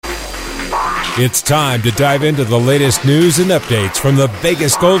It's time to dive into the latest news and updates from the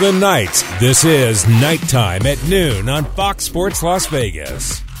Vegas Golden Knights. This is Nighttime at Noon on Fox Sports Las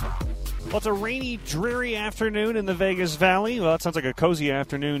Vegas. Well, it's a rainy, dreary afternoon in the Vegas Valley. Well, that sounds like a cozy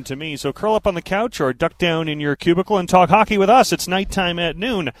afternoon to me. So curl up on the couch or duck down in your cubicle and talk hockey with us. It's Nighttime at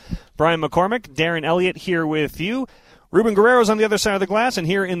Noon. Brian McCormick, Darren Elliott here with you. Ruben Guerrero's on the other side of the glass, and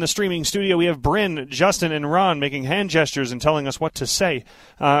here in the streaming studio we have Bryn, Justin, and Ron making hand gestures and telling us what to say.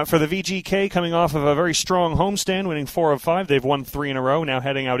 For the VGK, coming off of a very strong homestand, winning 4 of 5. They've won 3 in a row, now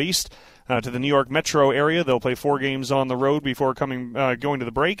heading out east to the New York metro area. They'll play 4 games on the road before going to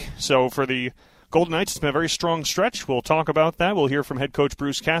the break. So for the Golden Knights, it's been a very strong stretch. We'll talk about that. We'll hear from head coach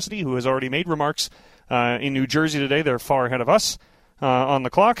Bruce Cassidy, who has already made remarks in New Jersey today. They're far ahead of us. On the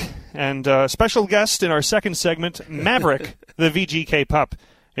clock, and special guest in our second segment, Maverick, the VGK pup,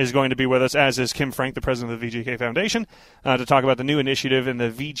 is going to be with us, as is Kim Frank, the president of the VGK Foundation, to talk about the new initiative in the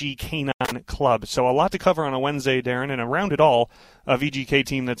VG Canine Club. So a lot to cover on a Wednesday, Darren, and around it all, a VGK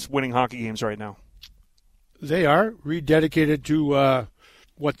team that's winning hockey games right now. They are rededicated to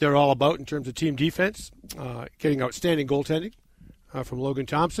what they're all about in terms of team defense, getting outstanding goaltending from Logan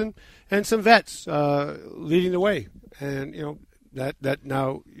Thompson, and some vets leading the way. And, you know, that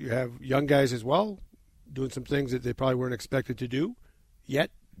now you have young guys as well doing some things that they probably weren't expected to do yet,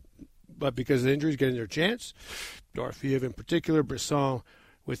 but because of injuries, getting their chance. Dorofeev in particular, Brisson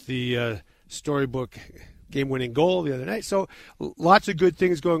with the storybook game-winning goal the other night. So lots of good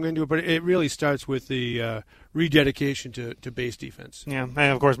things going into it, but it really starts with the rededication to base defense. Yeah, and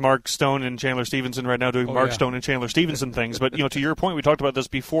of course Mark Stone and Chandler Stevenson right now doing Stone and Chandler Stevenson things. But, you know, to your point, we talked about this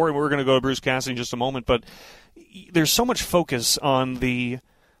before, and we're going to go to Bruce Cassidy in just a moment, but there's so much focus on the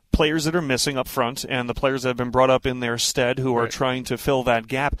players that are missing up front and the players that have been brought up in their stead who are trying to fill that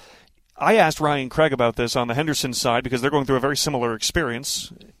gap. I asked Ryan Craig about this on the Henderson side because they're going through a very similar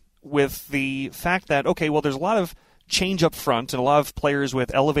experience with the fact that, okay, well, there's a lot of change up front and a lot of players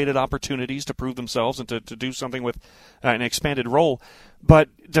with elevated opportunities to prove themselves and to do something with an expanded role. But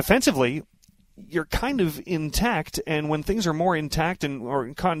defensively, you're kind of intact, and when things are more intact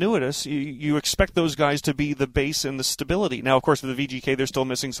or continuous, you expect those guys to be the base and the stability. Now, of course, for the VGK, they're still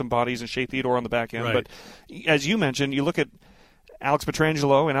missing some bodies and Shea Theodore on the back end. Right. But as you mentioned, you look at Alex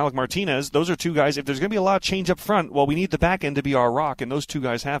Pietrangelo and Alec Martinez, those are two guys. If there's going to be a lot of change up front, well, we need the back end to be our rock, and those two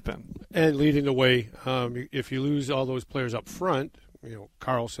guys have been. And leading the way, if you lose all those players up front, you know,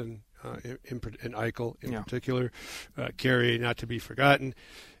 Carlson and Eichel in particular, Carey not to be forgotten,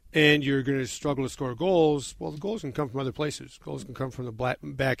 and you're going to struggle to score goals, well, the goals can come from other places. Goals can come from the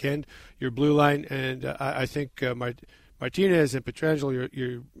back end, your blue line, and I think Martinez and Pietrangelo,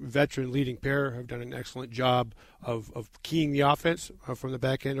 your veteran leading pair, have done an excellent job of keying the offense from the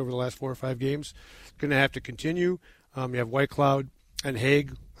back end over the last 4 or 5 games. Going to have to continue. You have Whitecloud and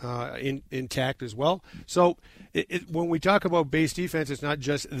Haig intact as well. So when we talk about base defense, it's not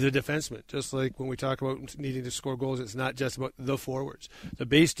just the defenseman. Just like when we talk about needing to score goals, it's not just about the forwards. The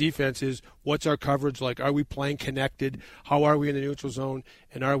base defense is, what's our coverage like? Are we playing connected? How are we in the neutral zone?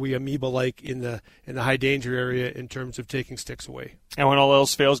 And are we amoeba-like in the high danger area in terms of taking sticks away? And when all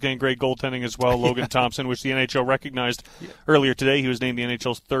else fails, getting great goaltending as well. Logan Thompson, which the NHL recognized earlier today. He was named the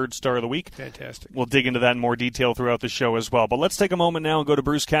NHL's 3rd star of the week. Fantastic. We'll dig into that in more detail throughout the show as well. But let's take a moment now and go to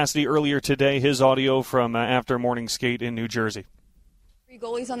Bruce Cassidy earlier today, his audio from after morning skate in New Jersey. 3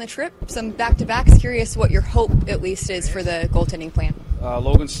 goalies on the trip, some back-to-backs. Curious what your hope, at least, is for the goaltending plan.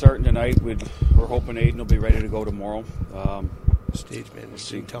 Logan's starting tonight. We're hoping Aiden will be ready to go tomorrow. Stage man, we'll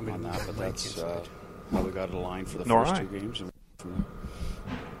see tell me on that, but that's how we got it aligned for the first 2 games.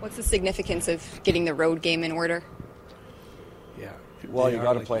 What's the significance of getting the road game in order? Yeah. Well, you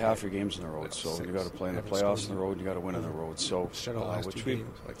got to play half your games on the road, so you got to play in the playoffs on the road. You got to win on the road, so which we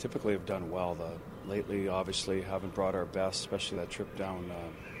typically have done well. Lately, obviously, haven't brought our best, especially that trip down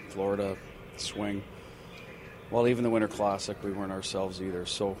Florida, swing. Well, even the Winter Classic, we weren't ourselves either.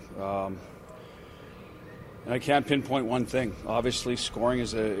 So, and I can't pinpoint one thing. Obviously, scoring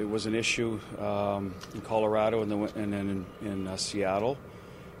was an issue in Colorado and then in Seattle.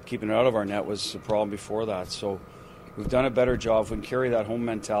 Keeping it out of our net was a problem before that. So we've done a better job. If we can carry that home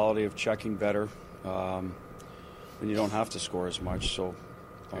mentality of checking better, then you don't have to score as much. So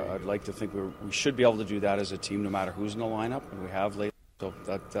I'd like to think we should be able to do that as a team, no matter who's in the lineup, and we have lately. So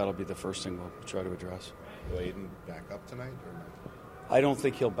that'll be the first thing we'll try to address. Will Aiden back up tonight? Or no? I don't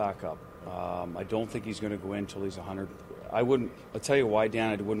think he'll back up. I don't think he's going to go in until he's 100. I'll tell you why,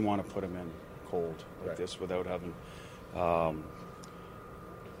 Dan. I wouldn't want to put him in cold like this without having.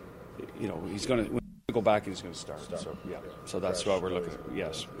 He's going to go back and he's going to start. So so that's what we're looking at.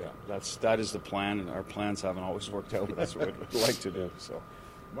 Yes, that is the plan, and our plans haven't always worked out. But that's what we'd like to do. So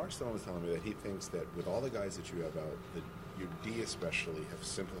Mark Stone was telling me that he thinks that with all the guys that you have out, that your D especially have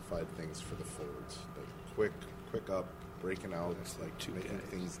simplified things for the forwards. Like quick up, breaking out, like making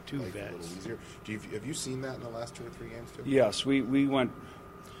things a little easier. Have you seen that in the last 2 or 3 games too? Yes,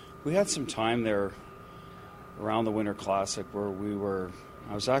 we had some time there around the Winter Classic where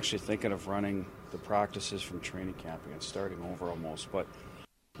I was actually thinking of running the practices from training camp and starting over almost, but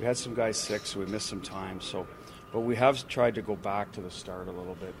we had some guys sick, so we missed some time. But we have tried to go back to the start a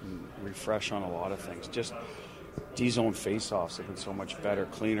little bit and refresh on a lot of things. Just D-zone face-offs have been so much better,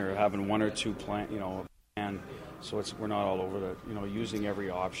 cleaner, having 1 or 2 and so we're not all over the, using every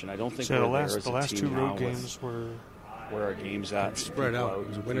option. I don't think so we're the last 2 road games were where our games at spread out. It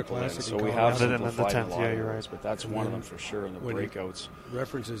was a Winter Classic, so we have simplified the 10th. a lot. Yeah, you're right. But that's one of them for sure. In the breakouts,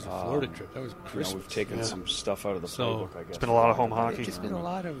 references the Florida trip. That was crisp. We've taken some stuff out of the playbook. I guess it's been a lot of home hockey. It's been a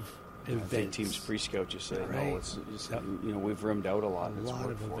lot of events. Teams pre-scout, you say, right. No, it's we've rimmed out a lot. A lot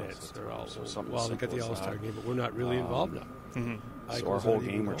of events. They're all so they got the All-Star game, but we're not really involved now. Mm-hmm. So our whole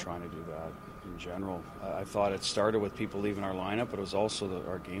game, we're trying to do that in general. I thought it started with people leaving our lineup, but it was also that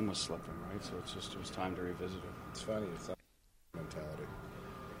our game was slipping, right? So it was time to revisit it. It's funny. It's that mentality.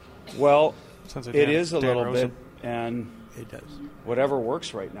 Well, like it is a little bit, and it does. Whatever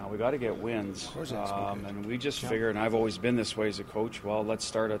works right now. We got to get wins, of course and we just figure. And I've always been this way as a coach. Well, let's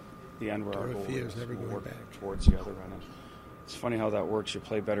start at the end where our goal is. Never going work back towards the other end. It's funny how that works. You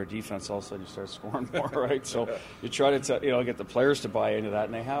play better defense, all of a sudden you start scoring more, right? So you try to get the players to buy into that,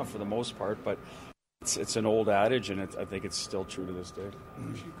 and they have for the most part. But it's an old adage, and I think it's still true to this day.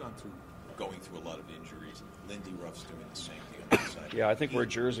 You've going through a lot of injuries. Lindy Ruff's doing the same thing on the side. Yeah, I think we're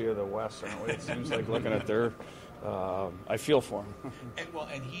Jersey of the West, aren't we? It seems like looking at their. I feel for him.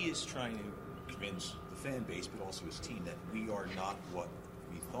 and he is trying to convince the fan base, but also his team, that we are not what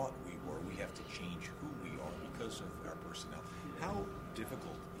we thought we were. We have to change who we are because of our personnel. How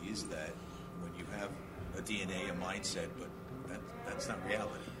difficult is that when you have a DNA, a mindset, but that's not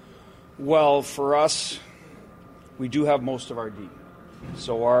reality? Well, for us, we do have most of our D.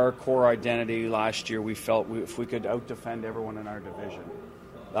 So our core identity last year, we felt if we could out-defend everyone in our division.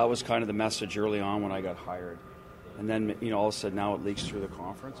 That was kind of the message early on when I got hired. And then, all of a sudden now it leaks through the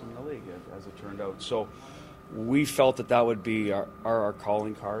conference and the league, as it turned out. So we felt that would be our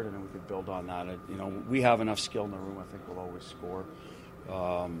calling card, and then we could build on that. We have enough skill in the room. I think we'll always score.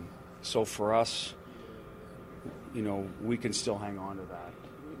 So for us, we can still hang on to that.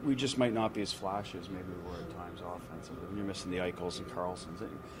 We just might not be as flashy as maybe we were at times offensively. When you're missing the Eichels and Carlsons.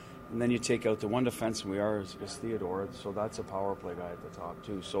 And then you take out the one defenseman we are is Theodore, so that's a power play guy at the top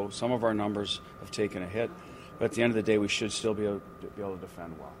too. So some of our numbers have taken a hit, but at the end of the day, we should still be able to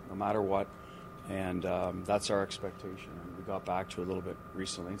defend well, no matter what. And that's our expectation. And we got back to a little bit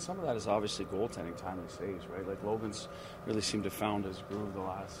recently. And some of that is obviously goaltending, timely saves, right? Like Logan's really seemed to have found his groove the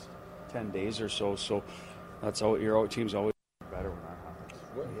last 10 days or so. So that's how your team's always better when that happens.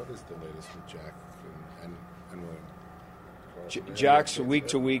 What is the latest with Jack and William? Jack's week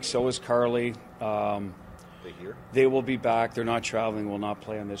to week, so is Carly. They here? They will be back. They're not traveling, will not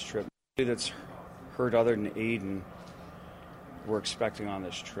play on this trip. Nobody that's hurt other than Aiden, we're expecting on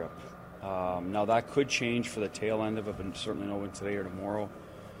this trip. Now, that could change for the tail end of it, but certainly no one today or tomorrow.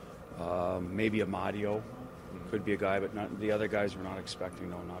 Maybe Amadio could be a guy, but the other guys we're not expecting,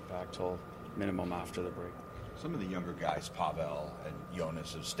 not back till minimum after the break. Some of the younger guys, Pavel and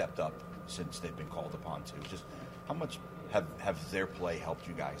Jonas, have stepped up since they've been called upon to. Just how much have their play helped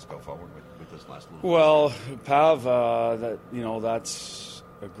you guys go forward with this last little? Well, Pav, that's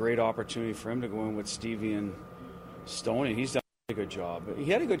a great opportunity for him to go in with Stevie and Stoney. He's done a good job. He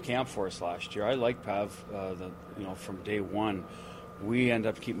had a good camp for us last year. I like Pav, from day one. We ended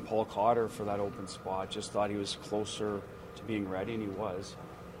up keeping Paul Cotter for that open spot. Just thought he was closer to being ready, and he was.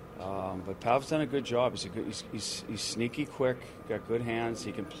 But Pav's done a good job. He's sneaky quick, got good hands.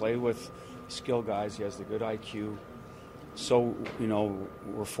 He can play with skill guys. He has the good IQ. So,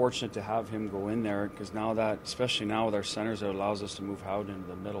 we're fortunate to have him go in there because especially now with our centers, it allows us to move Howden into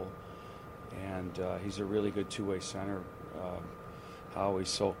the middle. And he's a really good two-way center, Howie.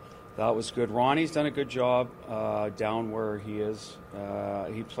 So that was good. Ronnie's done a good job down where he is.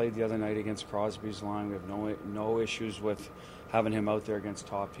 He played the other night against Crosby's line. We have no issues with having him out there against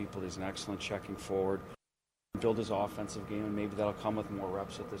top people. He's an excellent checking forward. Build his offensive game, and maybe that'll come with more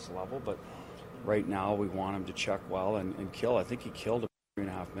reps at this level. But right now, we want him to check well and kill. I think he killed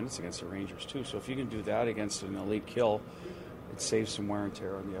 3.5 minutes against the Rangers, too. So if you can do that against an elite kill, it saves some wear and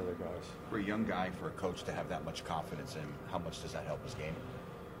tear on the other guys. For a young guy, for a coach to have that much confidence in, how much does that help his game?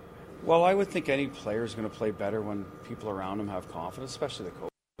 Well, I would think any player is going to play better when people around him have confidence, especially the coach,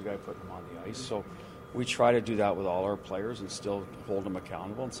 the guy putting him on the ice. So we try to do that with all our players and still hold them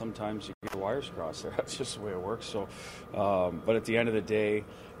accountable. And sometimes you get the wires crossed there. That's just the way it works. So, but at the end of the day,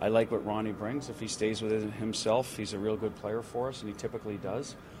 I like what Ronnie brings. If he stays within himself, he's a real good player for us, and he typically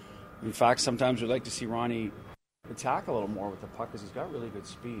does. In fact, sometimes we'd like to see Ronnie attack a little more with the puck because he's got really good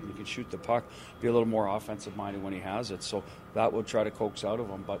speed. He can shoot the puck, be a little more offensive-minded when he has it. So that would try to coax out of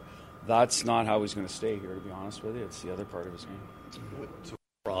him. But that's not how he's going to stay here, to be honest with you. It's the other part of his game. What's the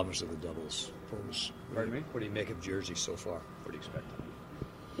problems of the doubles? Pardon me? What do you make of Jersey so far? What do you expect?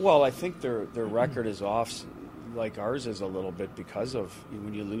 Well, I think their record is off like ours is a little bit because of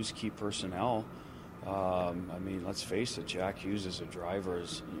when you lose key personnel. I mean, let's face it, Jack Hughes as a driver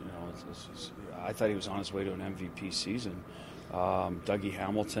is, I thought he was on his way to an MVP season. Dougie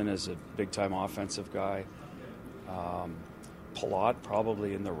Hamilton is a big-time offensive guy. Palat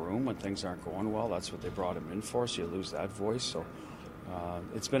probably in the room when things aren't going well. That's what they brought him in for, so you lose that voice. So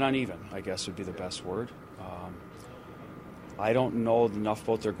it's been uneven, I guess would be the best word. I don't know enough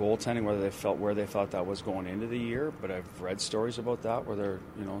about their goaltending, where they thought that was going into the year, but I've read stories about that where they're,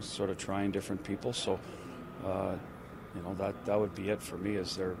 sort of trying different people. So, that would be it for me,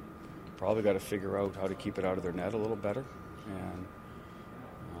 is they're probably got to figure out how to keep it out of their net a little better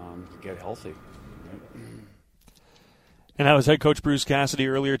and get healthy. Right? And that was head coach Bruce Cassidy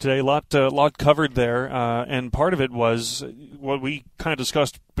earlier today. A lot covered there, and part of it was what we kind of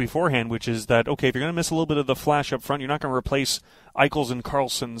discussed beforehand, which is that, okay, if you're going to miss a little bit of the flash up front, you're not going to replace Eichels and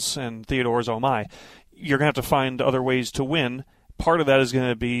Karlssons and Theodore's Omai. You're going to have to find other ways to win. Part of that is going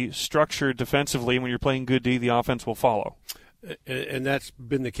to be structured defensively. When you're playing good D, the offense will follow. And that's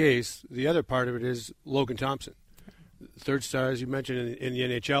been the case. The other part of it is Logan Thompson, third star, as you mentioned, in the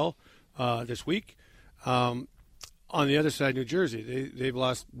NHL this week. On the other side, New Jersey, they've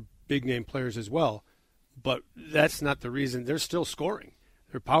lost big-name players as well. But that's not the reason. They're still scoring.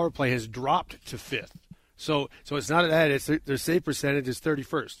 Their power play has dropped to fifth. So it's not that. It's their save percentage is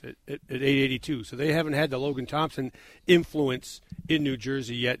 31st at .882. So they haven't had the Logan Thompson influence in New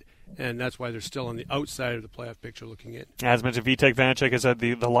Jersey yet, and that's why they're still on the outside of the playoff picture looking in. As mentioned, Vitek Vanacek has had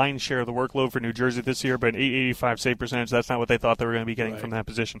the lion's share of the workload for New Jersey this year, but 885 save percentage, that's not what they thought they were going to be getting from that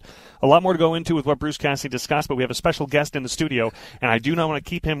position. A lot more to go into with what Bruce Cassidy discussed, but we have a special guest in the studio, and I do not want to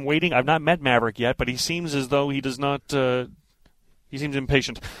keep him waiting. I've not met Maverick yet, but he seems as though he does not he seems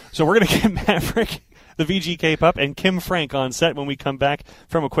impatient. So we're going to get Maverick, the VGK pup, and Kim Frank on set when we come back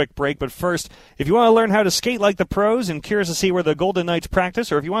from a quick break. But first, if you want to learn how to skate like the pros and curious to see where the Golden Knights practice,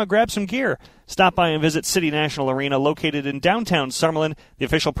 or if you want to grab some gear, stop by and visit City National Arena, located in downtown Summerlin, the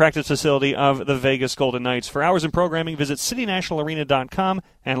official practice facility of the Vegas Golden Knights. For hours and programming, visit citynationalarena.com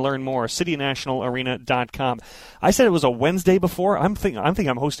and learn more. citynationalarena.com. I said it was a Wednesday before. I think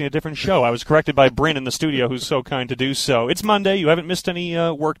I'm hosting a different show. I was corrected by Bryn in the studio, who's so kind to do so. It's Monday. You haven't missed any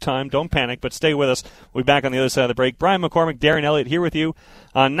work time. Don't panic, but stay with us. We'll be back on the other side of the break. Brian McCormick, Darren Elliott here with you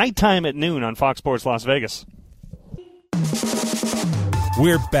on Nighttime at Noon on Fox Sports Las Vegas.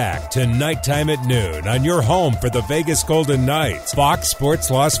 We're back to Nighttime at Noon on your home for the Vegas Golden Knights, Fox Sports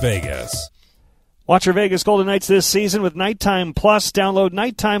Las Vegas. Watch your Vegas Golden Knights this season with Nighttime Plus. Download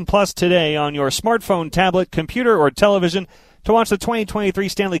Nighttime Plus today on your smartphone, tablet, computer, or television to watch the 2023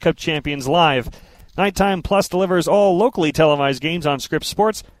 Stanley Cup champions live. Nighttime Plus delivers all locally televised games on Scripps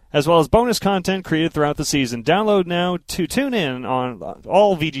Sports, as well as bonus content created throughout the season. Download now to tune in on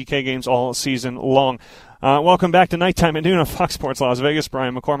all VGK games all season long. Welcome back to Nighttime at Noon on Fox Sports Las Vegas.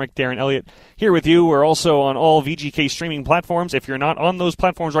 Brian McCormick, Darren Elliott here with you. We're also on all VGK streaming platforms. If you're not on those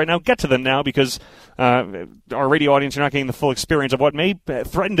platforms right now, get to them now, because our radio audience are not getting the full experience of what may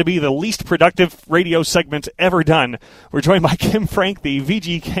threaten to be the least productive radio segment ever done. We're joined by Kim Frank, the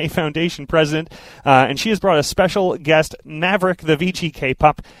VGK Foundation president, and she has brought a special guest, Maverick, the VGK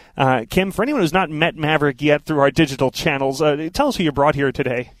pup. Kim, for anyone who's not met Maverick yet through our digital channels, tell us who you brought here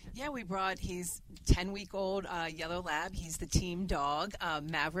today. Yeah, we brought, he's 10-week-old yellow lab. He's the team dog.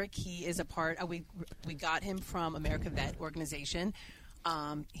 Maverick, he is a part, we got him from America Vet Organization.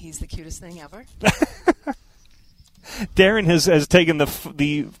 He's the cutest thing ever. Darren has taken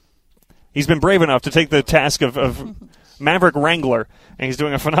he's been brave enough to take the task of Maverick Wrangler, and he's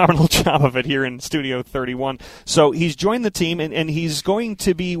doing a phenomenal job of it here in Studio 31. So he's joined the team, and he's going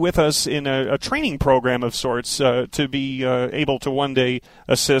to be with us in a training program of sorts to be able to one day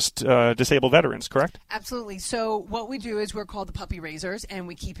assist disabled veterans, correct? Absolutely. So what we do is we're called the puppy raisers, and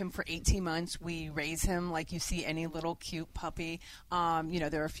we keep him for 18 months. We raise him like you see any little cute puppy.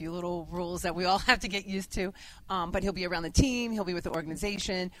 There are a few little rules that we all have to get used to, but he'll be around the team. He'll be with the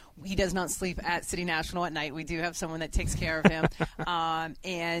organization. He does not sleep at City National at night. We do have someone that takes takes care of him,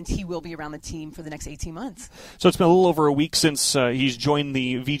 and he will be around the team for the next 18 months. So it's been a little over a week since he's joined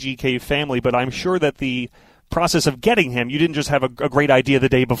the VGK family, but I'm sure that the process of getting him, you didn't just have a great idea the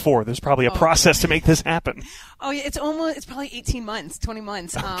day before. There's probably a process to make this happen. Oh, yeah, it's probably 18 months, 20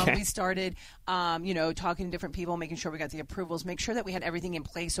 months. Okay. We started, talking to different people, making sure we got the approvals, make sure that we had everything in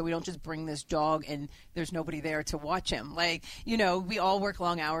place so we don't just bring this dog and there's nobody there to watch him. Like, we all work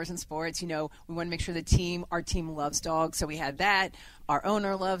long hours in sports. We want to make sure our team loves dogs, so we had that. Our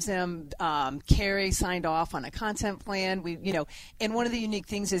owner loves him. Carrie signed off on a content plan. And one of the unique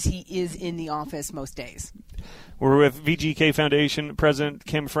things is he is in the office most days. We're with VGK Foundation President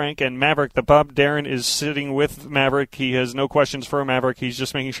Kim Frank and Maverick the pup. Darren is sitting with Maverick. He has no questions for Maverick. He's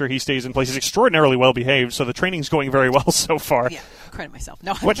just making sure he stays in place. He's extraordinarily well behaved, so the training's going very well so far. Yeah, credit myself.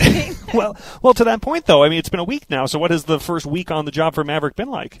 No, I'm kidding. well, to that point, though, I mean, it's been a week now, so what has the first week on the job for Maverick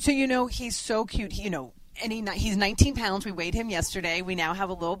been like? So, he's so cute. And he's 19 pounds. We weighed him yesterday. We now have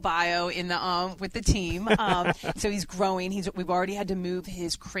a little bio in the with the team. So he's growing. We've already had to move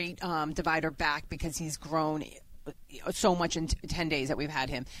his crate divider back because he's grown so much in 10 days that we've had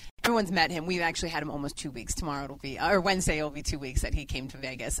him. Everyone's met him. We've actually had him almost 2 weeks. Wednesday it'll be 2 weeks that he came to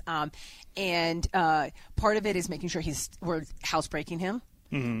Vegas. And part of it is making sure we're housebreaking him.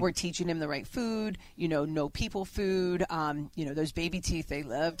 Mm-hmm. We're teaching him the right food, no people food. Those baby teeth, they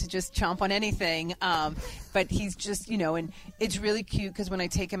love to just chomp on anything. But he's just, and it's really cute because when I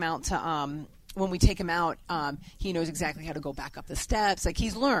take him out when we take him out, he knows exactly how to go back up the steps. Like,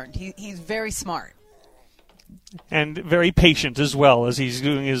 he's learned. He's very smart. And very patient as well as he's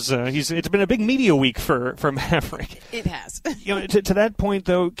doing his. It's been a big media week for Maverick. It has. To that point,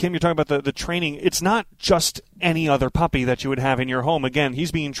 though, Kim, you're talking about the training. It's not just any other puppy that you would have in your home. Again,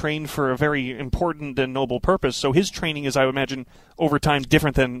 he's being trained for a very important and noble purpose. So his training is, I would imagine, over time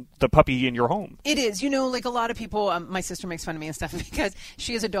different than the puppy in your home. It is. Like a lot of people, my sister makes fun of me and stuff because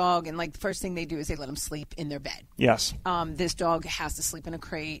she has a dog, and like the first thing they do is they let him sleep in their bed. Yes. This dog has to sleep in a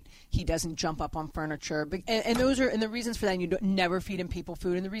crate. He doesn't jump up on furniture, and the reasons for that. And you don't never feed him people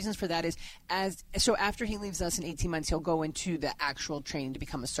food, and the reasons for that is so after he leaves us in 18 months, he'll go into the actual training to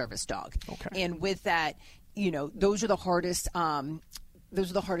become a service dog. Okay. And with that, those are the hardest. Those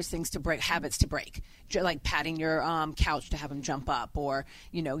are the hardest things to break, habits to break, like patting your couch to have him jump up, or,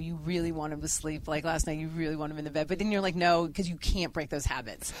 you really want him to sleep. Like last night, you really want him in the bed, but then you're like, no, because you can't break those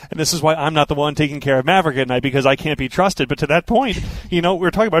habits. And this is why I'm not the one taking care of Maverick at night, because I can't be trusted. But to that point,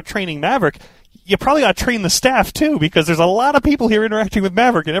 we're talking about training Maverick. You probably got to train the staff, too, because there's a lot of people here interacting with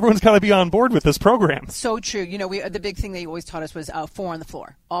Maverick, and everyone's got to be on board with this program. So true. The big thing they always taught us was 4 on the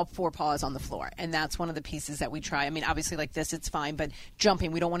floor, all 4 paws on the floor. And that's one of the pieces that we try. I mean, obviously like this, it's fine, but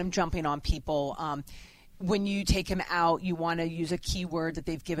jumping, we don't want him jumping on people. When you take him out, you want to use a keyword that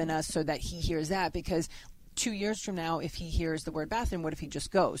they've given us so that he hears that, because 2 years from now, if he hears the word bathroom, what if he just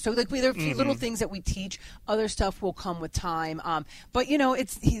goes? So there are a few little things that we teach. Other stuff will come with time. But,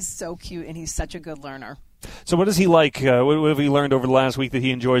 he's so cute, and he's such a good learner. So what is he like? What have we learned over the last week that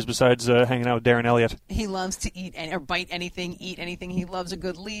he enjoys besides hanging out with Darren Elliott? He loves to eat or bite anything, eat anything. He loves a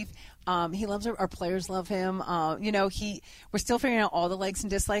good leaf. He loves our players love him. We're still figuring out all the likes and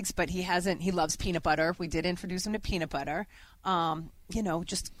dislikes, but he loves peanut butter. We did introduce him to peanut butter.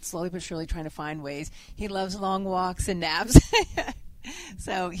 Just slowly but surely trying to find ways. He loves long walks and naps.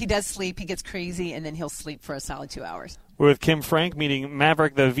 So he does sleep. He gets crazy, and then he'll sleep for a solid 2 hours. We're with Kim Frank, meeting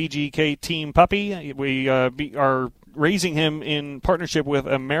Maverick, the VGK team puppy. We are raising him in partnership with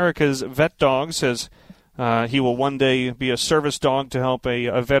America's Vet Dogs, as he will one day be a service dog to help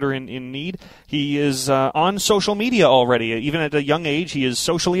a veteran in need. He is on social media already. Even at a young age, he is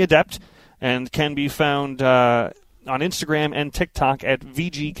socially adept and can be found on Instagram and TikTok at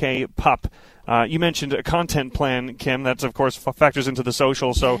VGK Pup. You mentioned a content plan, Kim. That's, of course, factors into the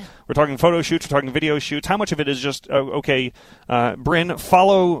social. So we're talking photo shoots, we're talking video shoots. How much of it is just, Bryn,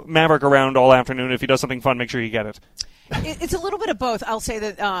 follow Maverick around all afternoon. If he does something fun, make sure you get it. It's a little bit of both. I'll say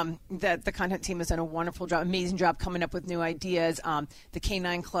that that the content team has done a wonderful job, amazing job coming up with new ideas. The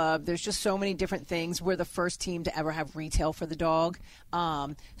Canine Club, there's just so many different things. We're the first team to ever have retail for the dog.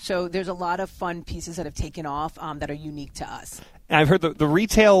 So there's a lot of fun pieces that have taken off that are unique to us. I've heard the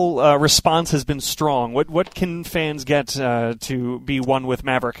retail response has been strong. What can fans get to be one with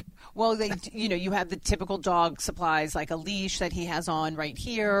Maverick? Well, you have the typical dog supplies like a leash that he has on right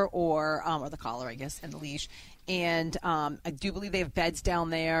here, or the collar, I guess, and the leash. And I do believe they have beds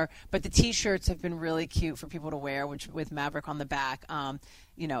down there. But the T-shirts have been really cute for people to wear, which with Maverick on the back.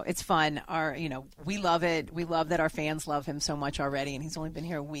 It's fun. We love it. We love that our fans love him so much already, and he's only been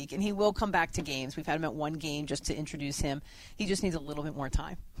here a week. And he will come back to games. We've had him at one game just to introduce him. He just needs a little bit more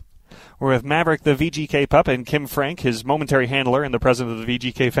time. We're with Maverick, the VGK pup, and Kim Frank, his momentary handler and the president of the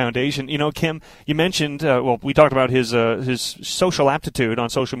VGK Foundation. You know, Kim, you mentioned, we talked about his social aptitude on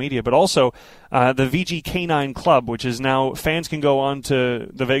social media, but also the VG Canine Club, which is now fans can go on to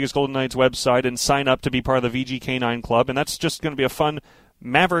the Vegas Golden Knights website and sign up to be part of the VG Canine Club, and that's just going to be a fun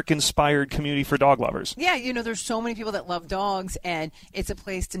Maverick-inspired community for dog lovers. Yeah, you know, there's so many people that love dogs, and it's a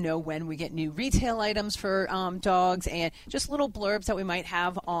place to know when we get new retail items for dogs and just little blurbs that we might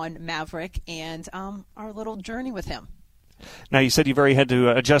have on Maverick and our little journey with him. Now, you said you've already had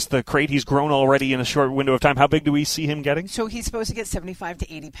to adjust the crate. He's grown already in a short window of time. How big do we see him getting? So he's supposed to get 75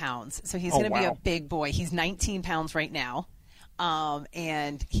 to 80 pounds. So he's going to be a big boy. He's 19 pounds right now.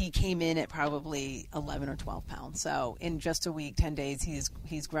 And he came in at probably 11 or 12 pounds. So in just a week, 10 days,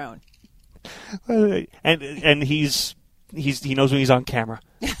 he's grown. And he knows when he's on camera.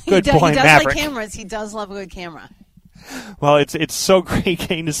 Good boy, he does Maverick. like cameras. He does love a good camera. Well, it's so great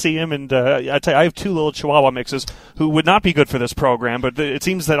getting to see him, and I tell you, I have two little Chihuahua mixes who would not be good for this program, but it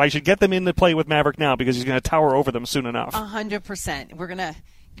seems that I should get them in to play with Maverick now because he's going to tower over them soon enough. 100%.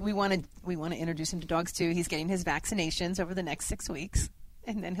 We want to introduce him to dogs too. He's getting his vaccinations over the next 6 weeks,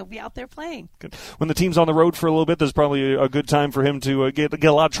 and then he'll be out there playing. Good. When the team's on the road for a little bit, there's probably a good time for him to get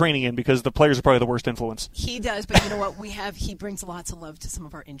a lot of training in because the players are probably the worst influence. He does, but you know what? He brings lots of love to some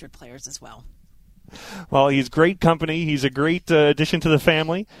of our injured players as well. Well, he's great company. He's a great addition to the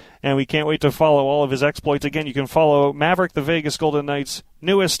family, and we can't wait to follow all of his exploits. Again, you can follow Maverick, the Vegas Golden Knights'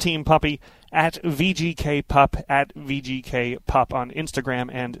 newest team puppy, at VGK Pup, at VGK Pup on Instagram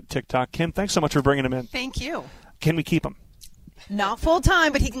and TikTok. Kim, thanks so much for bringing him in. Thank you. Can we keep him? Not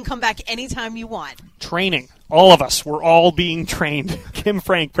full-time, but he can come back anytime you want. Training. All of us. We're all being trained. Kim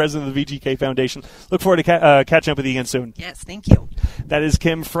Frank, president of the VGK Foundation. Look forward to catching up with you again soon. Yes, thank you. That is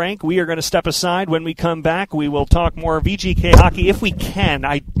Kim Frank. We are going to step aside. When we come back, we will talk more VGK hockey if we can.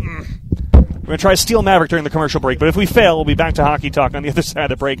 We're going to try to steal Maverick during the commercial break, but if we fail, we'll be back to hockey talk on the other side of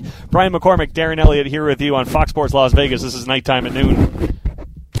the break. Brian McCormick, Darren Elliott here with you on Fox Sports Las Vegas. This is Nighttime at Noon.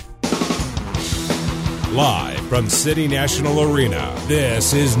 Live from City National Arena,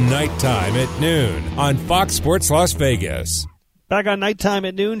 this is Nighttime at Noon on Fox Sports Las Vegas. Back on Nighttime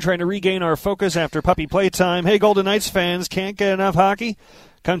at Noon, trying to regain our focus after puppy playtime. Hey, Golden Knights fans, can't get enough hockey?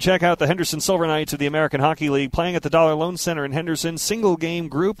 Come check out the Henderson Silver Knights of the American Hockey League playing at the Dollar Loan Center in Henderson. Single game,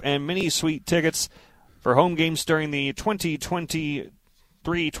 group, and mini suite tickets for home games during the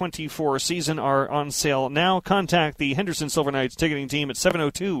 2023-24 season are on sale now. Contact the Henderson Silver Knights ticketing team at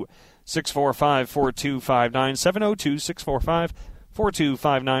 702-645-4259,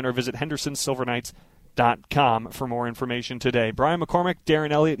 702-645-4259, or visit hendersonsilverknights.com for more information today. Brian McCormick,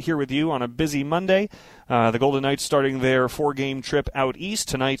 Darren Elliott here with you on a busy Monday. The Golden Knights starting their 4-game trip out east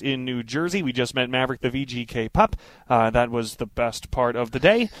tonight in New Jersey. We just met Maverick, the VGK pup. That was the best part of the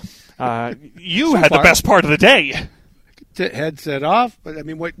day. You had the best part of the day. Headset off, but I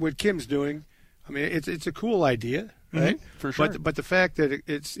mean, what Kim's doing, I mean, it's a cool idea, right? Mm-hmm, for sure. But the fact that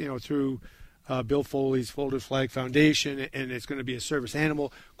it's through Bill Foley's Folders Flag Foundation, and it's going to be a service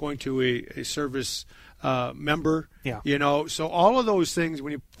animal going to a service member. Yeah. So all of those things,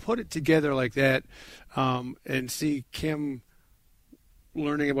 when you put it together like that, and see Kim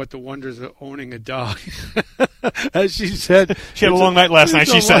learning about the wonders of owning a dog, as she said, she had a long night last night.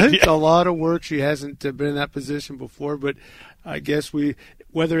 She said it's a lot of work. She hasn't been in that position before, but I guess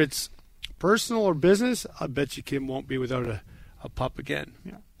whether it's personal or business, I bet you Kim won't be without a pup again.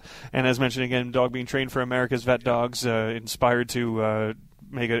 Yeah. And as mentioned again, dog being trained for America's Vet Dogs, inspired to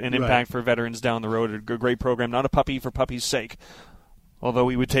make an impact for veterans down the road. A great program, not a puppy for puppy's sake. Although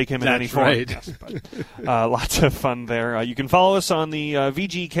we would take him in any form. Right. Yes, but, lots of fun there. You can follow us on the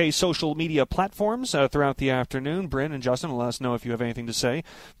VGK social media platforms throughout the afternoon. Bryn and Justin will let us know if you have anything to say.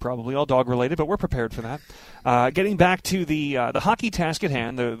 Probably all dog-related, but we're prepared for that. Getting back to the hockey task at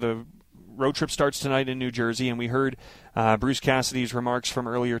hand, the road trip starts tonight in New Jersey, and we heard Bruce Cassidy's remarks from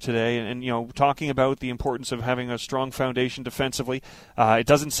earlier today, and talking about the importance of having a strong foundation defensively.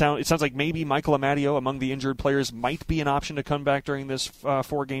 It sounds like maybe Michael Amadio among the injured players might be an option to come back during this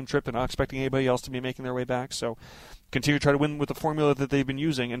 4-game trip. They're not expecting anybody else to be making their way back, so continue to try to win with the formula that they've been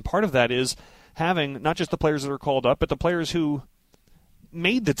using, and part of that is having not just the players that are called up, but the players who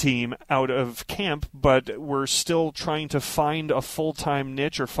made the team out of camp, but we're still trying to find a full-time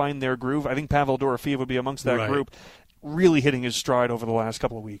niche or find their groove. I think Pavel Dorofeev would be amongst that group, really hitting his stride over the last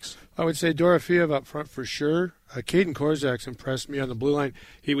couple of weeks. I would say Dorofeev up front for sure. Caden Korzak's impressed me on the blue line.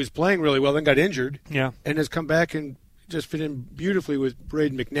 He was playing really well, then got injured, and has come back and just fit in beautifully with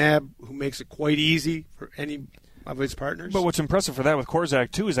Braden McNabb, who makes it quite easy for any of his partners. But what's impressive for that with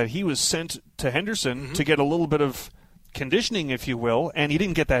Korzak, too, is that he was sent to Henderson to get a little bit of conditioning, if you will, and he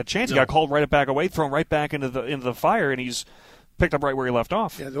didn't get that chance. He got called right back away, thrown right back into the fire, and he's picked up right where he left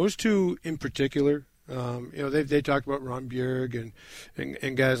off. Yeah, those two in particular, they talked about Ron Bjerg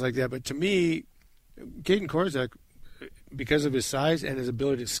and guys like that, but to me, Caden Korzak, because of his size and his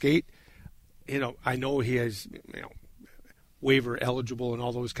ability to skate, I know he has, waiver eligible and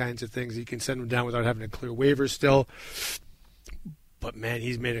all those kinds of things. He can send him down without having to clear waivers still. But, man,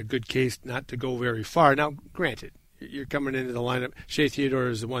 he's made a good case not to go very far. Now, granted, you're coming into the lineup. Shea Theodore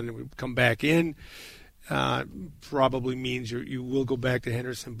is the one that would come back in. Probably means you will go back to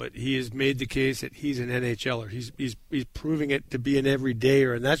Henderson, but he has made the case that he's an NHLer. He's proving it to be an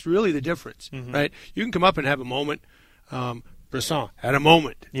everydayer, and that's really the difference, right? You can come up and have a moment. Brisson had a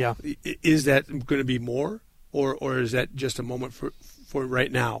moment. Yeah. Is that going to be more, or is that just a moment for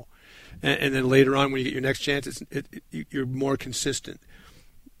right now? And then later on, when you get your next chance, you're more consistent.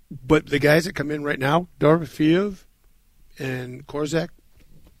 But the guys that come in right now, Dorofeev and Korzak,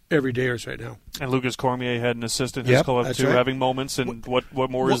 everydayers right now. And Lucas Cormier had an assist in his club too, having moments. And what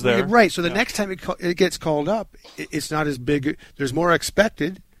more is there? Right. So the next time it gets called up, it's not as big. There's more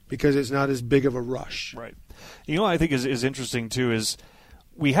expected because it's not as big of a rush. Right. What I think is interesting too is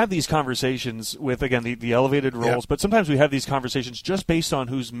we have these conversations with, again, the elevated roles, but sometimes we have these conversations just based on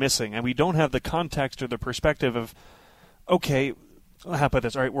who's missing, and we don't have the context or the perspective of, okay, how about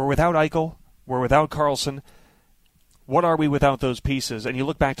this? All right, we're without Eichel, we're without Karlsson. What are we without those pieces? And you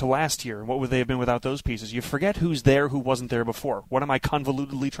look back to last year, what would they have been without those pieces? You forget who's there, who wasn't there before. What am I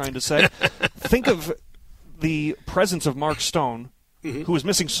convolutedly trying to say? Think of the presence of Mark Stone, who was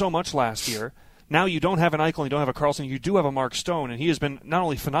missing so much last year. Now you don't have an Eichel, you don't have a Karlsson, you do have a Mark Stone, and he has been not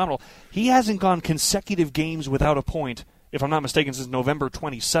only phenomenal, he hasn't gone consecutive games without a point, if I'm not mistaken, since November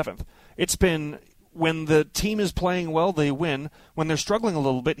 27th. It's been, when the team is playing well, they win. When they're struggling a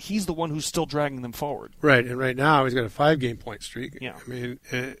little bit, he's the one who's still dragging them forward. Right, and right now he's got a 5-game point streak. Yeah. I mean,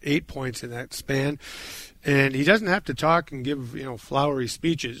 8 points in that span. And he doesn't have to talk and give, flowery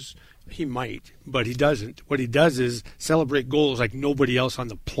speeches. He might, but he doesn't. What he does is celebrate goals like nobody else on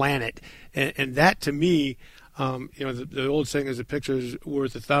the planet. And that, to me, the old saying is a picture is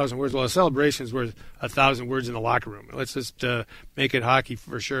worth 1,000 words. Well, a celebration is worth 1,000 words in the locker room. Let's just make it hockey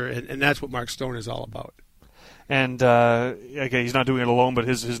for sure. And that's what Mark Stone is all about. And, okay, he's not doing it alone, but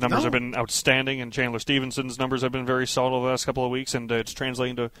his numbers have been outstanding, and Chandler Stevenson's numbers have been very solid over the last couple of weeks, and it's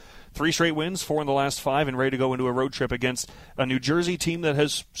translating to 3 straight wins, 4 in the last 5, and ready to go into a road trip against a New Jersey team that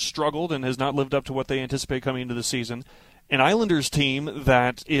has struggled and has not lived up to what they anticipate coming into the season, an Islanders team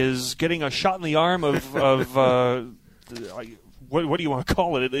that is getting a shot in the arm of what do you want to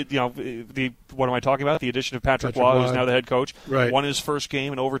call it? What am I talking about? The addition of Patrick Waugh, who's now the head coach. Right. Won his first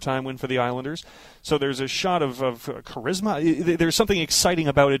game, an overtime win for the Islanders. So there's a shot of charisma. There's something exciting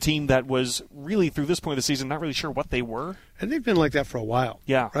about a team that was really, through this point of the season, not really sure what they were. And they've been like that for a while.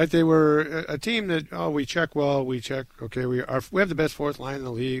 Yeah. Right? They were a team that, we check well, okay, we have the best fourth line in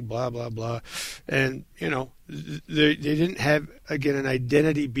the league, blah, blah, blah. And, they didn't have, again, an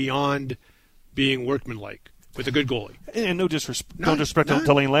identity beyond being workmanlike. With a good goalie. And no disrespect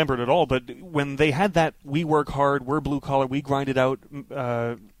to Lane Lambert at all, but when they had that we work hard, we're blue-collar, we grind it out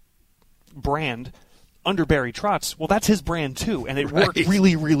brand under Barry Trotz, well, that's his brand too, and it worked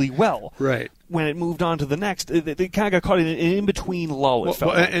really, really well. Right. When it moved on to the next, they kind of got caught in an in-between lull, it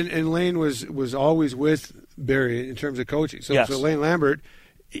felt like. And Lane was always with Barry in terms of coaching. So, yes. So Lane Lambert,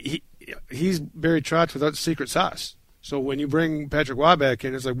 he's Barry Trotz without the secret sauce. So when you bring Patrick Waugh back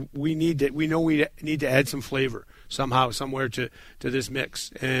in, it's like we need to add some flavor somehow, somewhere to this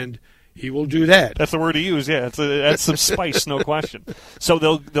mix, and he will do that. That's the word to use. Yeah, that's some spice, no question. So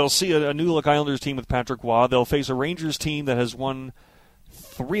they'll see a new look Islanders team with Patrick Waugh. They'll face a Rangers team that has won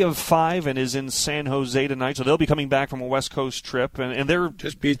 3 of 5 and is in San Jose tonight. So they'll be coming back from a West Coast trip, and they're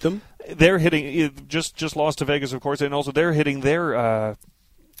just beat them. They're hitting just lost to Vegas, of course, and also they're hitting their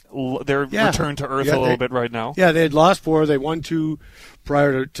return to earth a little bit right now. Yeah, they had lost 4. They won 2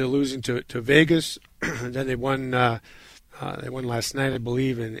 prior to losing to Vegas. Then they won last night, I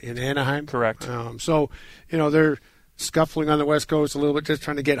believe, in Anaheim. Correct. So, they're scuffling on the West Coast a little bit, just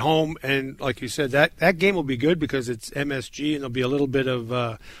trying to get home. And like you said, that game will be good because it's MSG, and there'll be a little bit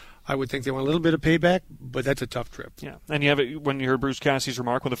of I would think they want a little bit of payback, but that's a tough trip. Yeah, and when you heard Bruce Cassidy's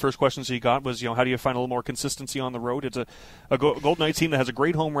remark, one of the first questions he got was, how do you find a little more consistency on the road? It's a Golden Knights team that has a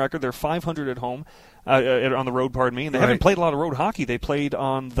great home record. They're 500 at home, on the road, pardon me, and they haven't played a lot of road hockey. They played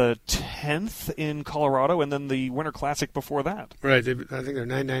on the 10th in Colorado, and then the Winter Classic before that. Right, I think they're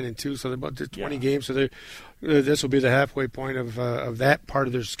 9-9-2, so they're about 20 games. So this will be the halfway point of that part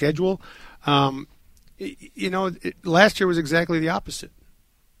of their schedule. Last year was exactly the opposite.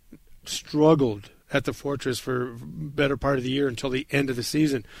 Struggled at the Fortress for better part of the year until the end of the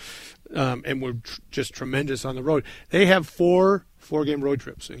season, and were just tremendous on the road. They have four-game road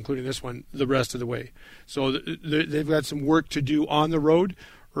trips, including this one, the rest of the way. So they've got some work to do on the road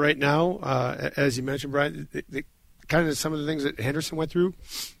right now. As you mentioned, Brian, kind of some of the things that Henderson went through,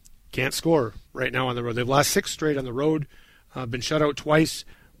 can't score right now on the road. They've lost 6 straight on the road, been shut out twice,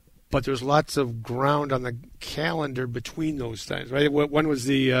 but there's lots of ground on the calendar between those times, right? One was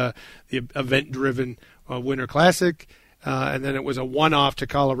the event-driven Winter Classic, and then it was a one-off to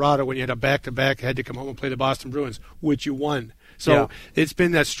Colorado when you had a back-to-back, had to come home and play the Boston Bruins, which you won. So It's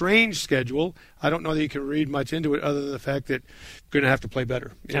been that strange schedule. I don't know that you can read much into it other than the fact that you're going to have to play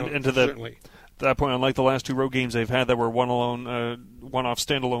better. Certainly. At that point, unlike the last 2 road games they've had that were one-off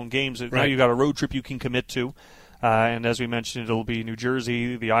standalone games, right. Now you've got a road trip you can commit to. And as we mentioned, it'll be New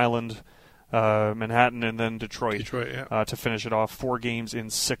Jersey, the Island, Manhattan, and then Detroit to finish it off. 4 games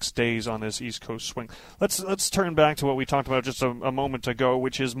in 6 days on this East Coast swing. Let's turn back to what we talked about just a moment ago,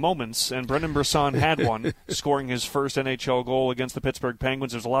 which is moments. And Brendan Brisson had one, scoring his first NHL goal against the Pittsburgh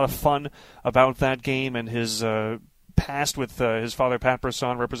Penguins. There's a lot of fun about that game and his past with his father, Pat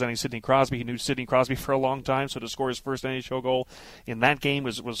Brisson, representing Sidney Crosby. He knew Sidney Crosby for a long time, so to score his first NHL goal in that game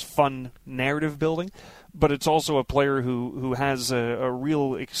was fun narrative building. But it's also a player who has a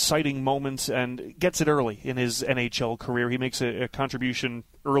real exciting moment and gets it early in his NHL career. He makes a contribution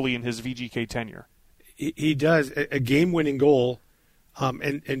early in his VGK tenure. He does a game-winning goal,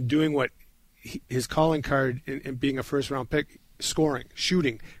 and doing what his calling card in being a first-round pick, scoring,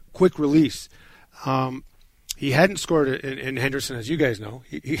 shooting, quick release. He hadn't scored in Henderson, as you guys know.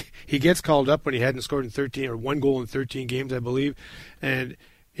 He gets called up when he hadn't scored in 13 or 1 goal in 13 games, I believe, and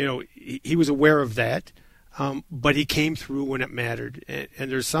he was aware of that. But he came through when it mattered,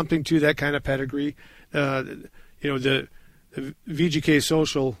 and there's something to that kind of pedigree. The VGK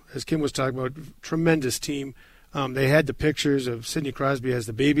Social, as Kim was talking about, tremendous team. They had the pictures of Sidney Crosby as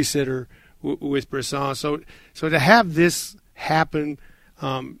the babysitter with Brisson. So to have this happen,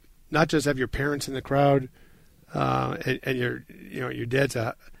 not just have your parents in the crowd, and your dad's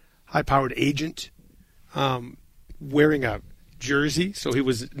a high-powered agent, wearing a jersey, so he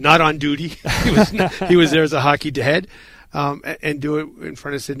was not on duty. He was there as a hockey dad, and do it in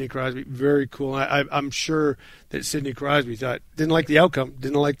front of Sidney Crosby. Very cool. I'm sure that Sidney Crosby didn't like the outcome,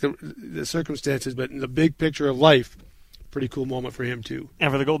 didn't like the circumstances, but in the big picture of life, pretty cool moment for him too.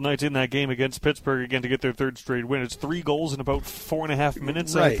 And for the Golden Knights in that game against Pittsburgh, again, to get their 3rd straight win, it's 3 goals in about 4.5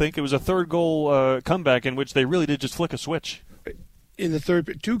 minutes, right. I think. It was a 3rd goal comeback in which they really did just flick a switch. In the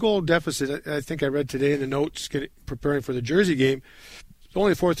 2-goal deficit, I think I read today in the notes preparing for the Jersey game, it's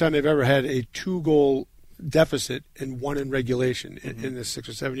only the 4th time they've ever had a 2-goal deficit and 1 in regulation in the 6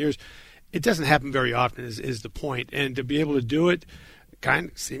 or 7 years. It doesn't happen very often is the point. And to be able to do it,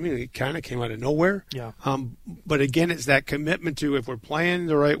 seemingly came out of nowhere. Yeah. But again, it's that commitment to, if we're playing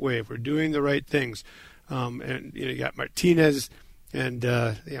the right way, if we're doing the right things, and you got Martinez and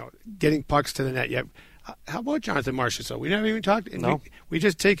getting pucks to the net. Yeah. How about Jonathan Marchessault? We never even talked. No. We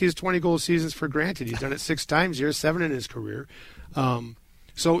just take his 20-goal seasons for granted. He's done it 6 times here, 7 in his career.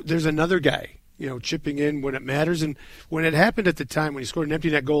 So there's another guy, chipping in when it matters. And when it happened at the time, when he scored an empty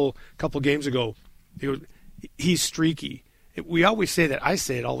net goal a couple games ago, he's streaky. We always say that. I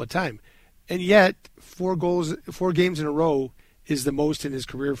say it all the time. And yet, 4 games in a row is the most in his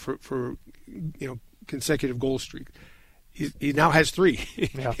career for consecutive goal streak. He now has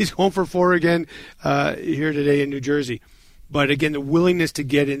 3. Yeah. He's home for 4 again here today in New Jersey. But again, the willingness to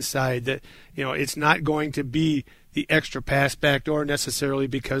get inside, that it's not going to be the extra pass backdoor necessarily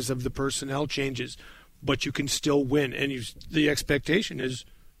because of the personnel changes, but you can still win, and the expectation is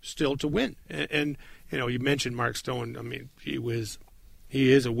still to win. And you mentioned Mark Stone. I mean, he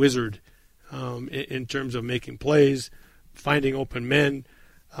is a wizard in terms of making plays, finding open men.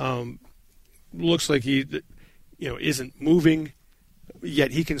 Looks like he isn't moving,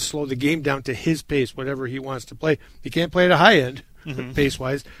 yet he can slow the game down to his pace, whatever he wants to play. He can't play at a high end,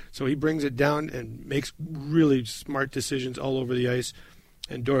 pace-wise, so he brings it down and makes really smart decisions all over the ice.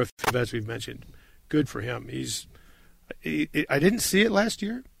 And Dorofeev, as we've mentioned, good for him. I didn't see it last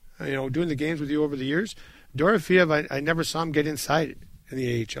year, doing the games with you over the years. Dorofeev, I never saw him get inside in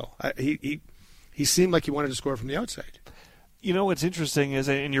the AHL. He seemed like he wanted to score from the outside. What's interesting is,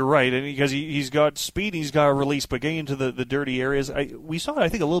 and you're right, and because he's got speed, he's got a release, but getting into the dirty areas, we saw it, I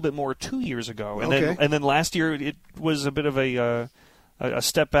think, a little bit more 2 years ago, and then last year it was a bit of a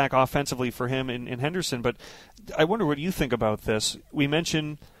step back offensively for him in Henderson. But I wonder what you think about this. We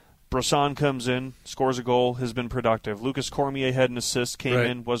mentioned Brisson comes in, scores a goal, has been productive. Lucas Cormier had an assist, came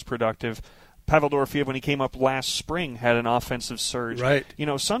in, was productive. Pavel Dorofeev, when he came up last spring, had an offensive surge. Right.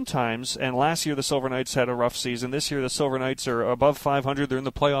 Sometimes, and last year the Silver Knights had a rough season. This year the Silver Knights are above 500. They're in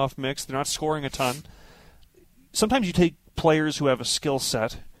the playoff mix. They're not scoring a ton. Sometimes you take players who have a skill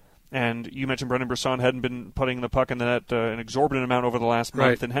set, and you mentioned Brendan Brisson hadn't been putting the puck in the net an exorbitant amount over the last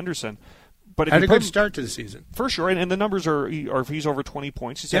month in Henderson. But if had a good start to the season. For sure, and the numbers are he's over 20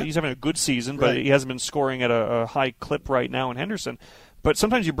 points. He's having a good season, but he hasn't been scoring at a high clip right now in Henderson. But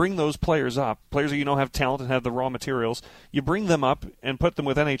sometimes you bring those players up, players that have talent and have the raw materials, you bring them up and put them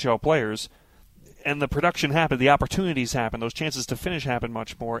with NHL players, and the production happens, the opportunities happen, those chances to finish happen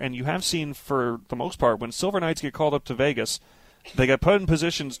much more. And you have seen, for the most part, when Silver Knights get called up to Vegas, they get put in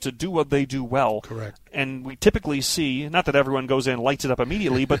positions to do what they do well. Correct. And we typically see, not that everyone goes in and lights it up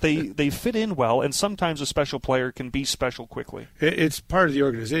immediately, but they fit in well, and sometimes a special player can be special quickly. It's part of the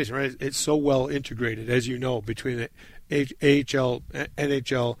organization, right? It's so well integrated, as you know, between the AHL,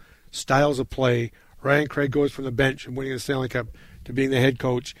 NHL styles of play. Ryan Craig goes from the bench and winning the Stanley Cup to being the head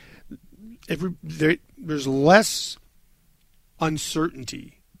coach. There's less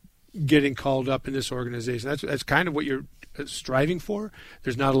uncertainty getting called up in this organization. That's kind of what you're striving for.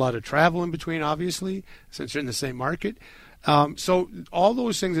 There's not a lot of travel in between, obviously, since you're in the same market. So all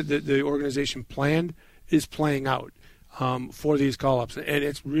those things that the organization planned is playing out for these call-ups, and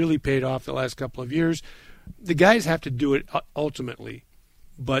it's really paid off the last couple of years. The guys have to do it ultimately,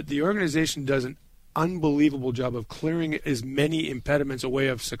 but the organization does an unbelievable job of clearing as many impediments away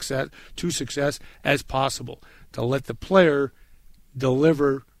of success as possible to let the player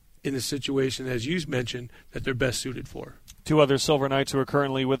deliver in the situation, as you mentioned, that they're best suited for. Two other Silver Knights who are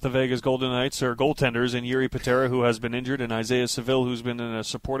currently with the Vegas Golden Knights are goaltenders, in Yuri Patera, who has been injured, and Isaiah Seville, who's been in a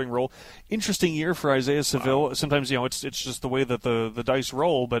supporting role. Interesting year for Isaiah Seville. Wow. Sometimes, it's just the way that the dice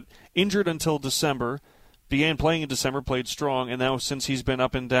roll, but injured until December, began playing in December, played strong, and now since he's been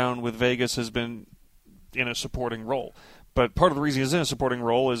up and down with Vegas has been in a supporting role. But part of the reason he's in a supporting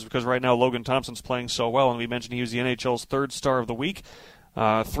role is because right now Logan Thompson's playing so well, and we mentioned he was the NHL's third star of the week.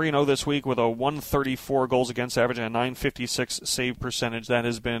 3-0 this week with a 134 goals against average and a 956 save percentage. That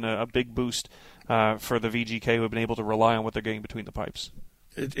has been a big boost for the VGK, who have been able to rely on what they're getting between the pipes.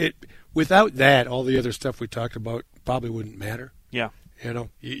 Without that, all the other stuff we talked about probably wouldn't matter. Yeah.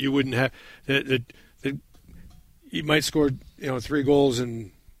 You wouldn't have you might score 3 goals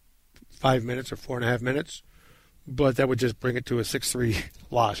in 5 minutes or 4.5 minutes, but that would just bring it to a 6-3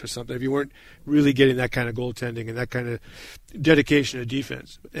 loss or something if you weren't really getting that kind of goaltending and that kind of dedication to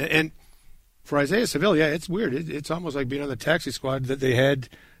defense. And for Isaiah Seville, it's weird. It's almost like being on the taxi squad that they had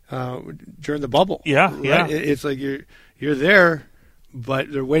during the bubble. Yeah, right? yeah. It's like you're there,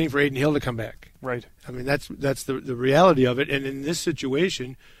 but they're waiting for Aiden Hill to come back. Right. I mean, that's the reality of it. And in this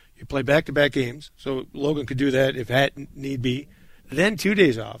situation, you play back-to-back games, so Logan could do that if need be. Then 2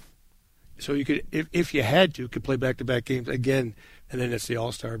 days off. So you could, if you had to, could play back-to-back games again, and then it's the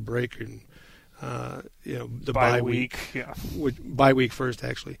All-Star break and the bye week. Yeah, bye week first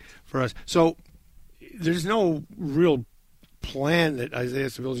actually for us. So there's no real plan that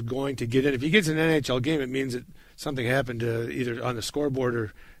Isaiah Seville is going to get in. If he gets an NHL game, it means that something happened to either on the scoreboard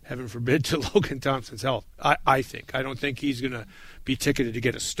or, heaven forbid, to Logan Thompson's health. I think. I don't think he's going to be ticketed to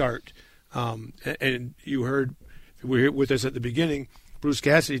get a start. And you heard, we were with us at the beginning, Bruce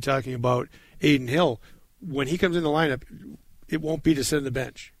Cassidy talking about Aiden Hill. When he comes in the lineup, it won't be to sit on the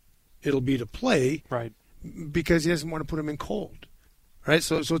bench. It'll be to play, right? Because he doesn't want to put him in cold, right?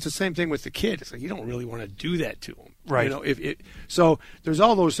 So it's the same thing with the kid. It's like you don't really want to do that to him, right? So there's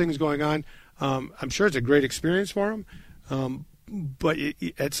all those things going on. I'm sure it's a great experience for him, but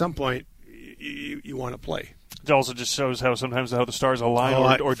at some point you want to play. It also just shows how sometimes how the stars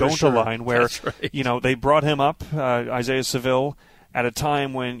align or don't align. Where right. They brought him up, Isaiah Seville, at a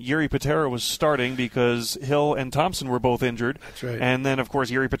time when Yuri Patera was starting because Hill and Thompson were both injured. That's right. And then, of course,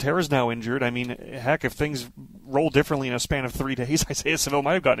 Yuri Patera is now injured. I mean, heck, if things roll differently in a span of 3 days, Isaiah Seville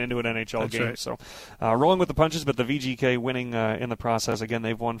might have gotten into an NHL game. Right. So rolling with the punches, but the VGK winning in the process. Again,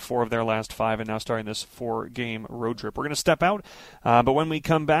 they've won 4 of their last 5 and now starting this 4-game road trip. We're going to step out, but when we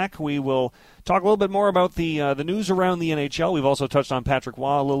come back, we will talk a little bit more about the news around the NHL. We've also touched on Patrick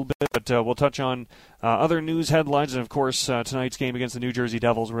Waugh a little bit, but we'll touch on other news headlines and, of course, tonight's game against the New Jersey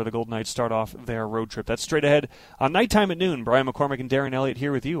Devils, where the Golden Knights start off their road trip. That's straight ahead on Nighttime at Noon. Brian McCormick and Darren Elliott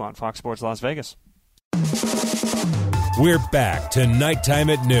here with you on Fox Sports Las Vegas. We're back to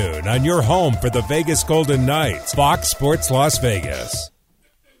Nighttime at Noon on your home for the Vegas Golden Knights, Fox Sports Las Vegas.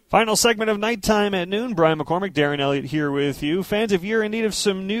 Final segment of Nighttime at Noon. Brian McCormick, Darren Elliott here with you. Fans, if you're in need of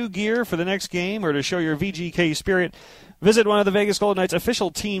some new gear for the next game or to show your VGK spirit, visit one of the Vegas Golden Knights'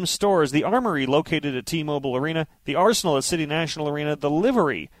 official team stores, the Armory located at T-Mobile Arena, the Arsenal at City National Arena, the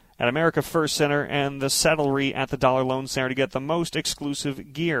Livery at America First Center and the Saddlery at the Dollar Loan Center to get the most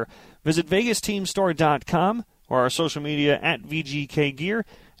exclusive gear. Visit VegasTeamStore.com or our social media at VGK Gear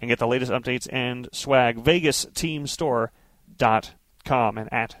and get the latest updates and swag. VegasTeamStore.com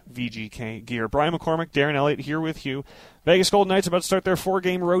and at VGK Gear. Brian McCormick, Darren Elliott here with you. Vegas Golden Knights about to start their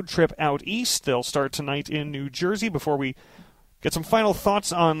 4-game road trip out east. They'll start tonight in New Jersey. Before we get some final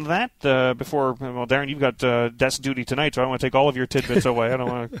thoughts on that, Darren, you've got desk duty tonight, so I don't want to take all of your tidbits away. I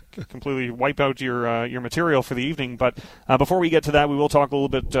don't want to completely wipe out your material for the evening. But before we get to that, we will talk a little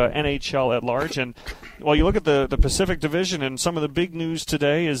bit NHL at large. And while you look at the Pacific Division, and some of the big news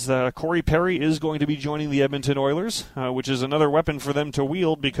today is Corey Perry is going to be joining the Edmonton Oilers, which is another weapon for them to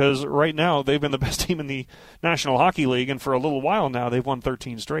wield, because right now they've been the best team in the National Hockey League, and for a little while now they've won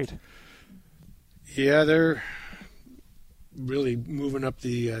 13 straight. Yeah, they're really moving up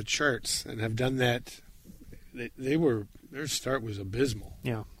the charts and have done that. Their start was abysmal.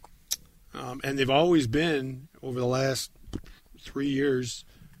 Yeah. And they've always been, over the last 3 years,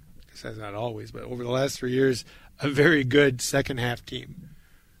 I guess that's not always, but over the last 3 years, a very good second half team.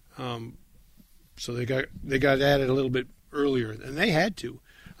 So they got at it a little bit earlier, and they had to.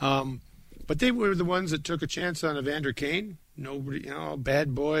 But they were the ones that took a chance on Evander Kane. Nobody,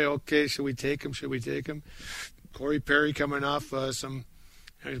 bad boy. Okay, should we take him? Corey Perry coming off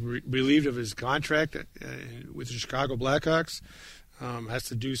relieved of his contract with the Chicago Blackhawks, has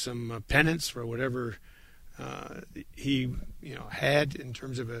to do some penance for whatever he had in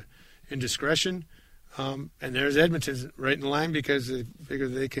terms of a indiscretion. And there's Edmonton right in line, because they figure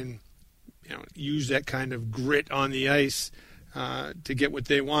they can use that kind of grit on the ice to get what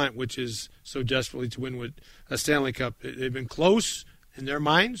they want, which is so desperately to win with a Stanley Cup. They've been close in their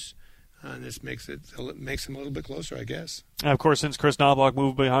minds. And this makes them a little bit closer, I guess. And of course, since Chris Knobloch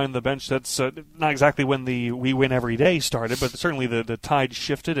moved behind the bench, that's not exactly when the we win every day started, but certainly the tide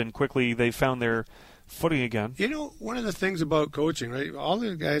shifted, and quickly they found their footing again. One of the things about coaching, right? All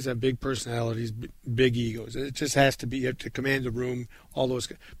the guys have big personalities, big egos. It just has to be, you have to command the room, all those.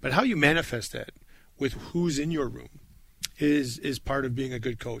 But how you manifest that with who's in your room is part of being a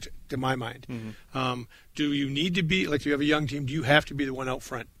good coach, to my mind. Mm-hmm. Do you need to be, like, you have a young team, do you have to be the one out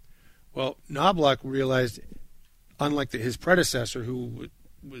front? Well, Knobloch realized, unlike his predecessor, who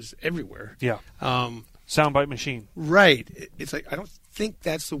was everywhere. Yeah. Soundbite machine. Right. It's like, I don't think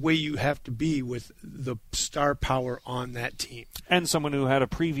that's the way you have to be with the star power on that team. And someone who had a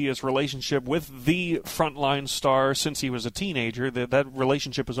previous relationship with the frontline star since he was a teenager. That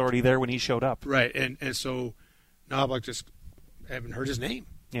relationship was already there when he showed up. Right. And so Knobloch just haven't heard his name.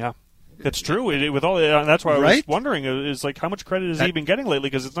 Yeah. That's true. With all that's why I was wondering is like, how much credit has he been getting lately?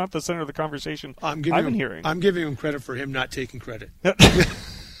 Because it's not the center of the conversation I've been hearing. I'm giving him credit for him not taking credit,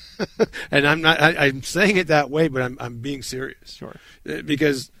 and I'm not. I'm saying it that way, but I'm being serious. Sure.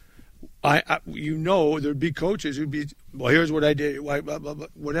 Because there'd be coaches who'd be, well, here's what I did, blah, blah, blah,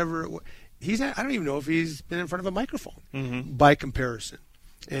 whatever. I don't even know if he's been in front of a microphone by comparison,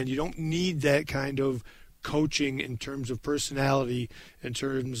 and you don't need that kind of coaching in terms of personality, in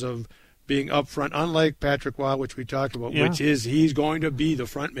terms of being upfront, unlike Patrick Waugh, which we talked about, which is he's going to be the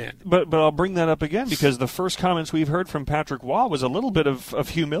front man. But I'll bring that up again, because the first comments we've heard from Patrick Waugh was a little bit of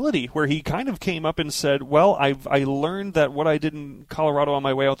humility, where he kind of came up and said, well, I learned that what I did in Colorado on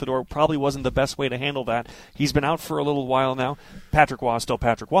my way out the door probably wasn't the best way to handle that. He's been out for a little while now. Patrick Waugh is still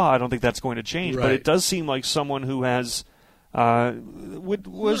Patrick Waugh. I don't think that's going to change, but it does seem like someone who has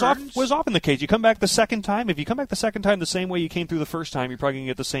was often the case. You come back the second time. If you come back the second time the same way you came through the first time, you're probably going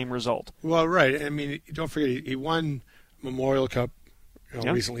to get the same result. Well, right. I mean, don't forget, he won Memorial Cup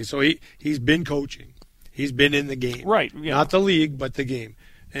recently, so he's been coaching. He's been in the game. Right. Yeah. Not the league, but the game.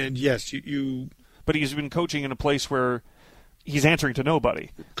 And yes, But he's been coaching in a place where he's answering to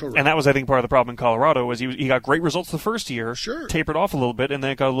nobody. Correct. And that was, I think, part of the problem in Colorado, was he got great results the first year, sure, tapered off a little bit, and then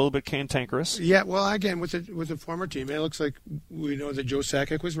it got a little bit cantankerous. Yeah, well, again, with the former team, it looks like we know that Joe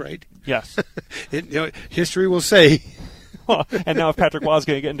Sakic was right. Yes. History will say. Well, and now if Patrick Waugh is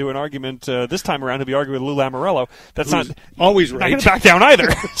going to get into an argument this time around, he'll be arguing with Lou Lamoriello. That's Who's not always right. Not going to back down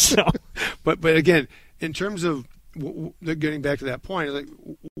either. So. But again, in terms of getting back to that point, like,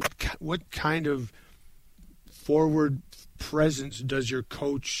 what kind of forward presence does your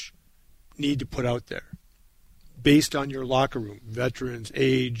coach need to put out there based on your locker room, veterans,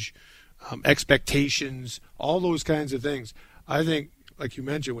 age, expectations, all those kinds of things? I think, like you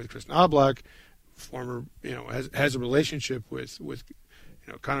mentioned with Chris Knobloch, former, has a relationship with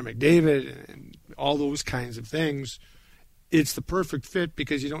Connor McDavid and all those kinds of things. It's the perfect fit,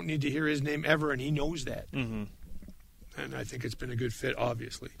 because you don't need to hear his name ever, and he knows that. Mm-hmm. And I think it's been a good fit,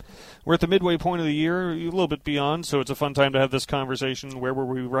 obviously. We're at the midway point of the year, a little bit beyond, so it's a fun time to have this conversation. Where were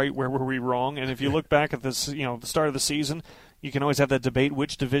we right? Where were we wrong? And if you look back at this, the start of the season, you can always have that debate,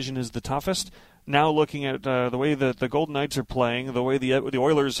 which division is the toughest. Now looking at the way that the Golden Knights are playing, the way the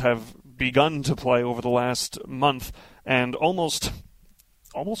Oilers have begun to play over the last month, and almost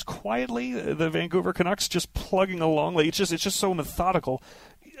quietly, the Vancouver Canucks just plugging along. It's just so methodical.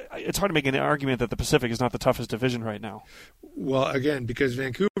 It's hard to make an argument that the Pacific is not the toughest division right now. Well, again, because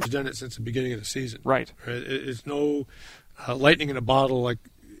Vancouver's done it since the beginning of the season. Right. It's no lightning in a bottle like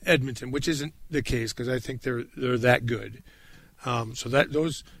Edmonton, which isn't the case because I think they're that good. So that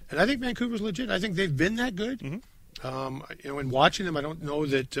those, and I think Vancouver's legit. I think they've been that good. Mm-hmm. In watching them, I don't know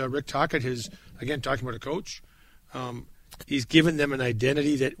that Rick Tocchet has, again, talking about a coach, he's given them an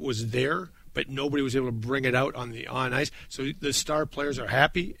identity that was there, but nobody was able to bring it out on ice. So the star players are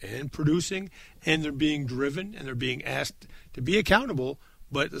happy and producing, and they're being driven, and they're being asked to be accountable.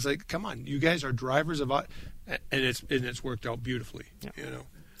 But it's like, come on, you guys are drivers of, and it's worked out beautifully. Yeah.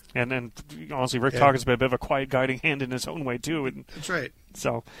 And then, honestly, Rick Tocchet's been a bit of a quiet guiding hand in his own way too. And that's right.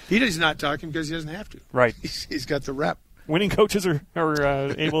 So he's not talking because he doesn't have to. Right. He's got the rep. Winning coaches are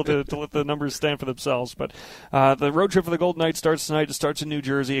able to let the numbers stand for themselves. But the road trip for the Golden Knights starts tonight. It starts in New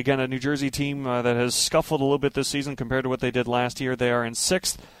Jersey. Again, a New Jersey team that has scuffled a little bit this season compared to what they did last year. They are in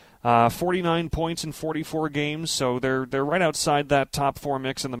 6th, 49 points in 44 games. So they're right outside that top 4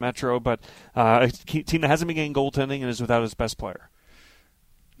 mix in the Metro. But a team that hasn't been getting goaltending and is without its best player.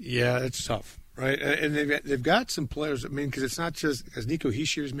 Yeah, it's tough, right? And they've got some players. I mean, because it's not just because Nico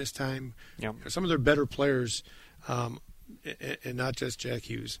Hischier's missed time. Yeah. Some of their better players. And not just Jack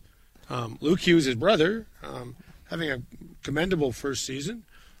Hughes. Luke Hughes, his brother, having a commendable first season.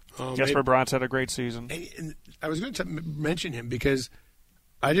 Jesper Bratt's had a great season. And I was going to mention him because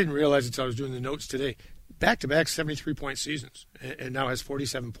I didn't realize until I was doing the notes today. Back-to-back 73-point seasons, and now has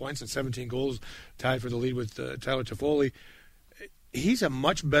 47 points and 17 goals, tied for the lead with Tyler Toffoli. He's a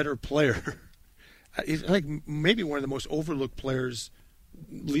much better player. He's like maybe one of the most overlooked players,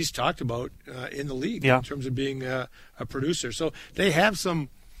 least talked about in the league in terms of being a producer. So they have some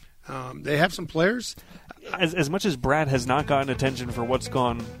players. As much as Brad has not gotten attention for what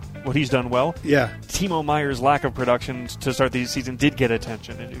he's done well. Yeah, Timo Meyer's lack of production to start the season did get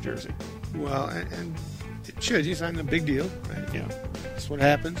attention in New Jersey. Well, and it should. He signed a big deal. Right? Yeah, that's what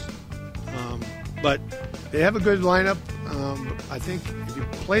happens. But they have a good lineup. I think if you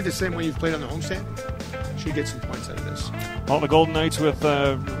play the same way you've played on the homestand, you should get some points out of this. All the Golden Knights with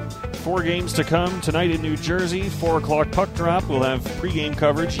 4 games to come tonight in New Jersey. 4 o'clock puck drop. We'll have pregame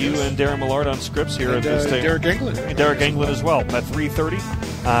coverage. You and Darren Millard on scripts here at this station. Derek Englund. And Derek Englund as well at 3:30.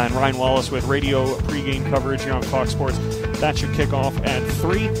 And Ryan Wallace with radio pregame coverage here on Fox Sports. That should kick off at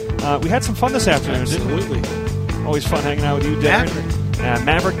 3. We had some fun this afternoon, didn't we? Absolutely. Always fun hanging out with you, Darren.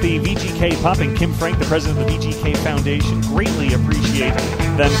 Maverick, the VGK Pup, and Kim Frank, the president of the VGK Foundation. Greatly appreciate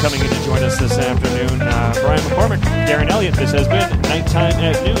them coming in to join us this afternoon. Brian McCormick, Darren Elliott, this has been Nighttime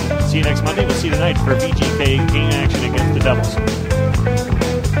at Noon. See you next Monday. We'll see you tonight for VGK game action against the Devils.